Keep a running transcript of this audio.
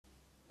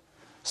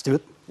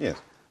Stuart? Yes.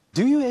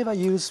 Do you ever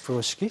use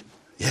furoshiki?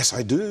 Yes,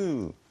 I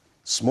do.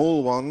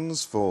 Small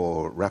ones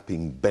for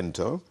wrapping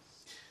bento,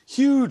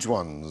 huge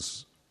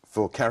ones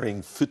for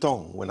carrying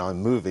futon when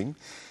I'm moving,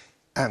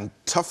 and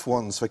tough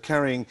ones for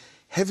carrying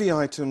heavy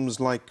items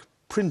like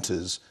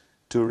printers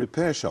to a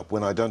repair shop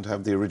when I don't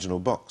have the original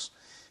box.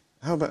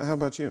 How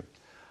about you?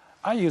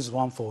 I use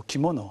one for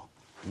kimono.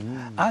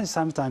 I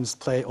sometimes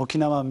play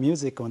Okinawa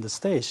music on the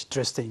stage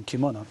dressed in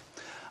kimono.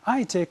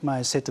 I take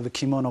my set of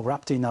kimono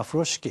wrapped in a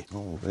furoshiki.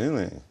 Oh,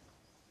 really?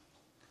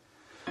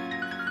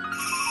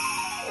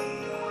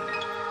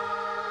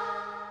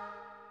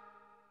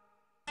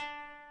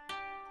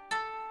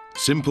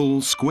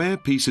 Simple, square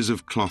pieces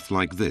of cloth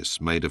like this,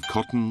 made of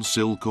cotton,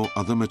 silk or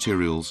other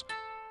materials,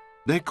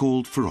 they're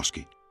called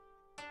furoshiki.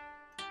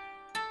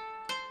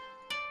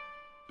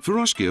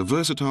 Furoshiki are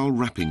versatile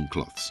wrapping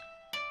cloths.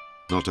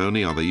 Not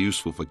only are they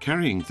useful for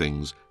carrying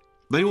things,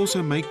 they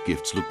also make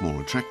gifts look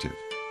more attractive.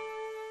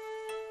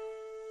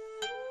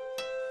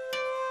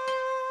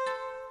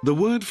 The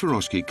word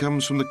furoshiki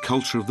comes from the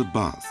culture of the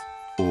bath,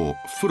 or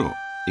furo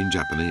in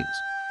Japanese.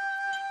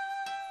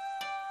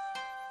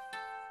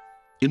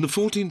 In the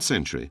 14th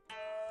century,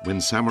 when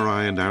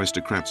samurai and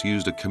aristocrats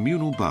used a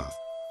communal bath,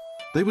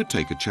 they would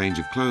take a change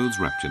of clothes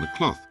wrapped in a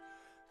cloth.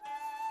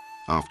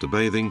 After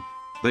bathing,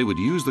 they would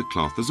use the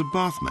cloth as a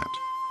bath mat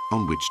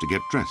on which to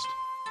get dressed.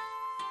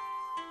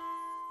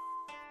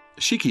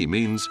 Shiki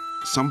means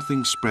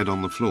something spread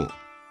on the floor,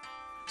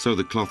 so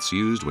the cloths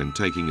used when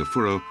taking a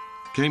furo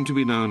came to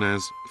be known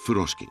as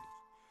furoshiki.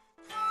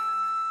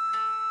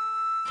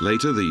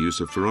 Later, the use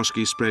of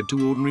furoshiki spread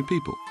to ordinary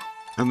people,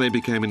 and they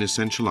became an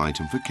essential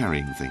item for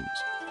carrying things.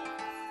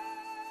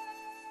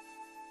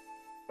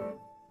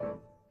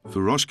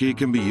 Furoshiki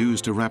can be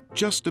used to wrap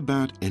just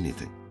about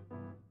anything.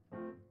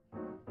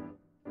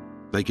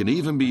 They can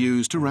even be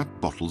used to wrap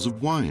bottles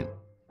of wine.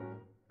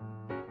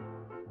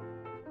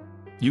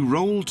 You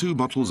roll 2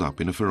 bottles up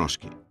in a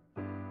furoshiki.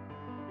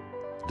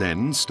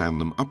 Then stand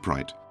them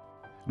upright,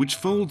 which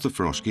folds the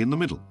furoshiki in the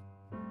middle.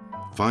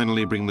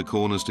 Finally, bring the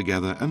corners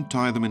together and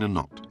tie them in a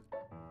knot.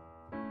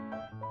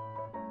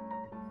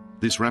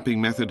 This wrapping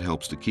method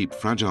helps to keep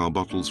fragile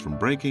bottles from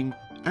breaking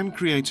and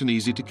creates an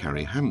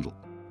easy-to-carry handle.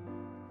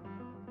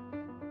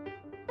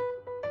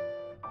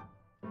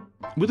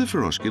 With a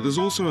furoshiki, there's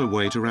also a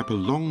way to wrap a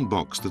long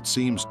box that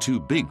seems too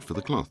big for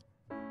the cloth.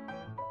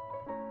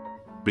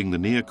 Bring the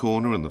near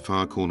corner and the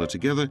far corner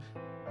together,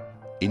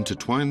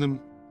 intertwine them,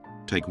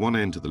 take one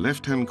end to the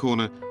left-hand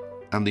corner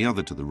and the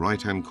other to the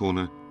right-hand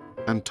corner,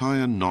 and tie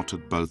a knot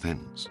at both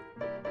ends.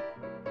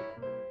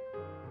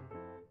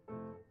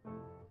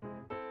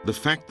 The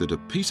fact that a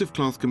piece of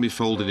cloth can be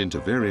folded into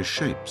various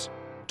shapes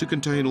to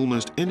contain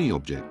almost any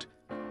object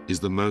is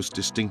the most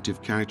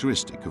distinctive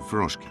characteristic of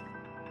furoshiki.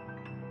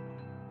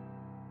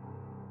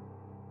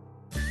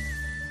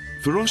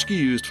 Furoshiki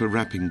used for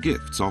wrapping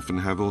gifts often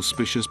have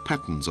auspicious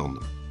patterns on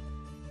them.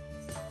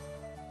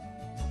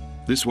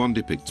 This one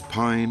depicts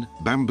pine,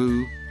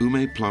 bamboo,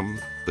 ume plum,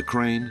 the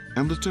crane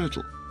and the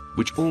turtle,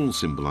 which all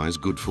symbolize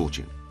good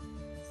fortune.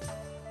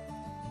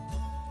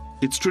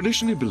 It's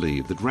traditionally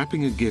believed that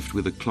wrapping a gift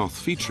with a cloth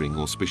featuring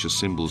auspicious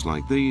symbols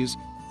like these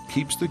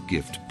keeps the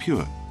gift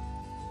pure.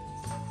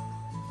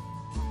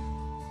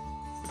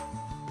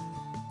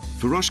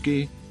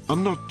 Furoshiki are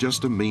not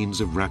just a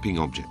means of wrapping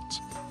objects.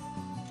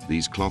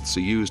 These cloths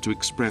are used to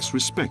express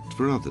respect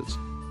for others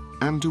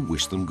and to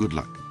wish them good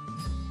luck.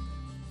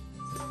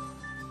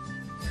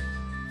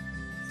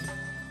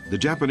 The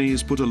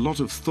Japanese put a lot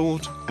of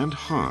thought and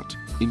heart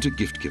into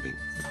gift giving,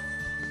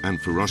 and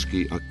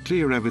furoshiki are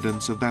clear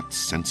evidence of that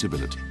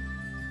sensibility.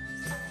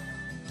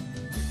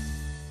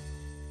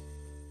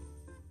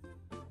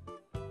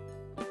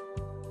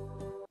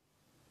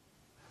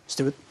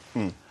 Stuart,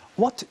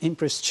 what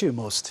impressed you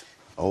most?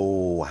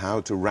 Oh,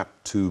 how to wrap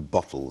 2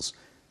 bottles.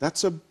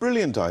 That's a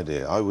brilliant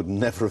idea I would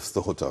never have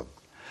thought of.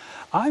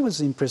 I was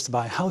impressed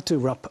by how to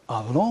wrap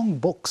a long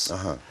box.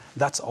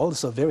 That's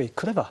also very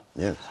clever.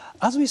 Yes.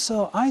 As we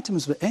saw,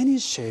 items of any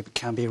shape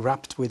can be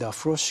wrapped with a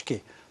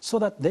furoshiki so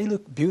that they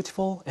look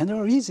beautiful and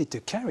are easy to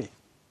carry.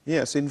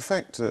 Yes, in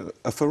fact, a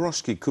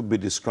furoshiki could be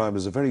described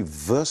as a very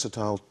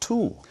versatile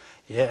tool.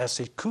 Yes,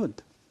 it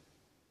could.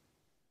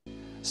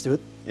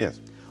 Stuart? Yes.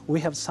 We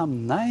have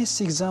some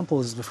nice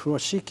examples of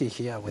furoshiki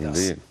here with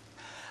us.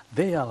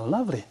 They are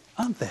lovely,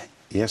 aren't they?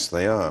 Yes,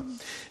 they are.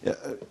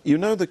 You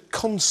know, the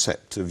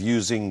concept of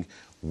using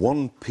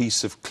one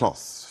piece of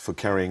cloth for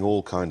carrying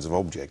all kinds of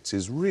objects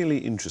is really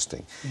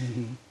interesting.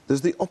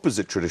 There's the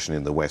opposite tradition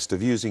in the West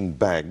of using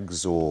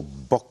bags or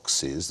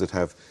boxes that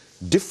have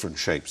different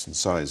shapes and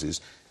sizes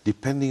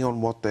depending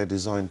on what they're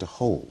designed to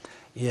hold.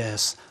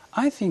 Yes,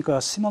 I think a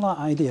similar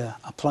idea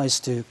applies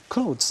to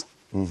clothes.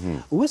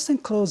 Western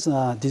clothes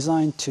are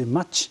designed to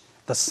match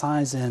the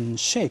size and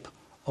shape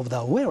of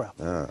the wearer,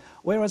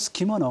 whereas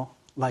kimono,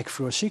 like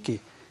furoshiki,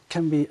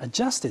 can be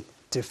adjusted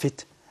to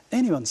fit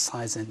anyone's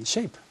size and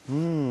shape.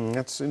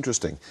 That's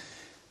interesting.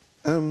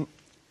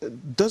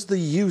 Does the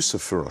use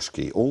of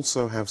furoshiki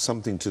also have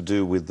something to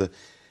do with the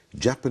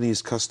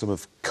Japanese custom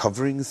of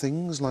covering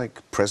things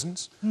like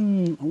presents?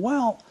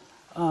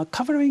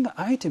 Covering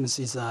items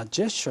is a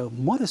gesture of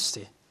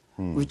modesty,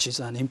 which is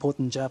an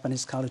important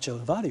Japanese cultural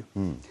value.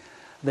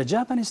 The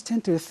Japanese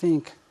tend to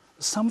think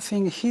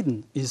something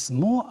hidden is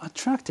more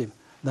attractive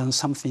than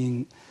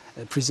something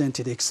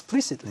presented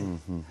explicitly.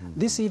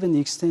 This even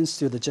extends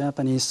to the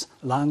Japanese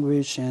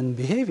language and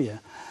behavior,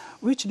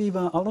 which leave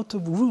a lot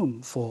of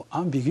room for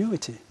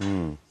ambiguity.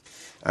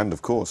 And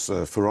of course,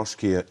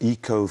 furoshiki are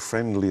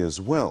eco-friendly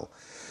as well.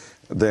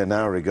 They're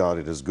now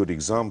regarded as good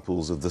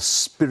examples of the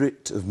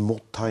spirit of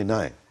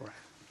mottainai,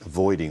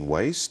 avoiding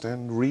waste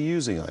and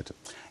reusing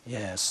items.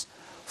 Yes.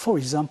 For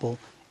example,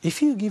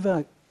 if you give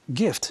a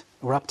gift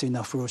wrapped in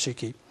a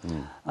furoshiki,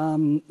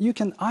 you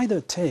can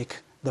either take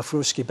the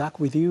furoshiki back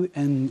with you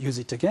and use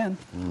it again,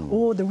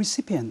 or the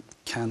recipient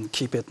can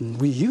keep it and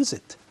reuse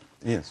it.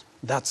 Yes.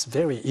 That's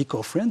very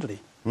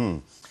eco-friendly.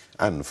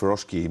 And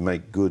furoshiki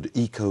make good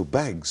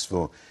eco-bags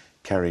for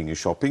carrying your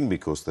shopping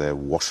because they're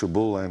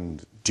washable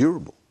and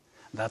durable.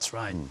 That's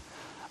right.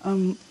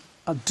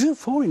 Do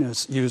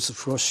foreigners use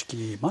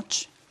furoshiki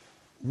much?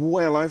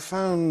 Well, I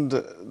found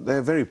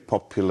they're very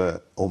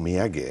popular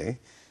omiyage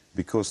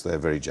because they're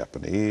very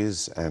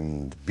Japanese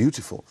and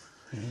beautiful.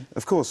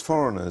 Of course,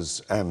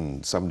 foreigners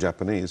and some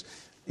Japanese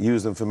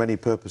use them for many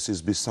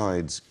purposes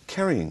besides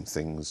carrying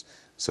things,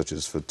 such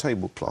as for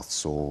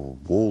tablecloths or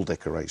wall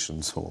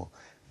decorations or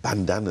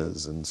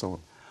bandanas and so on.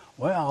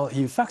 Well,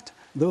 in fact,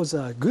 those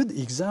are good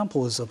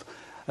examples of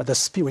the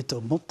spirit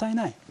of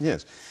mottainai.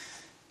 Yes,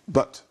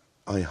 but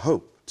I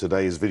hope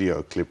today's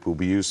video clip will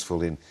be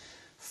useful in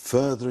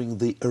furthering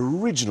the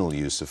original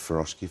use of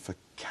furoshiki for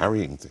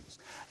carrying things.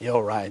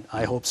 You're right,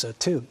 I hope so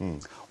too.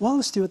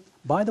 Well, Stuart,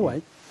 by the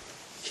way,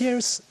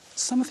 here's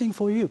something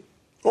for you.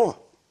 Oh,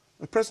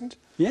 a present?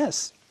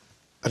 Yes.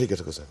 ありが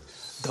とうございま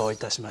す。どうい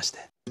たしまして。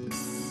Oh,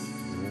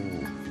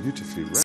 beautifully wrapped.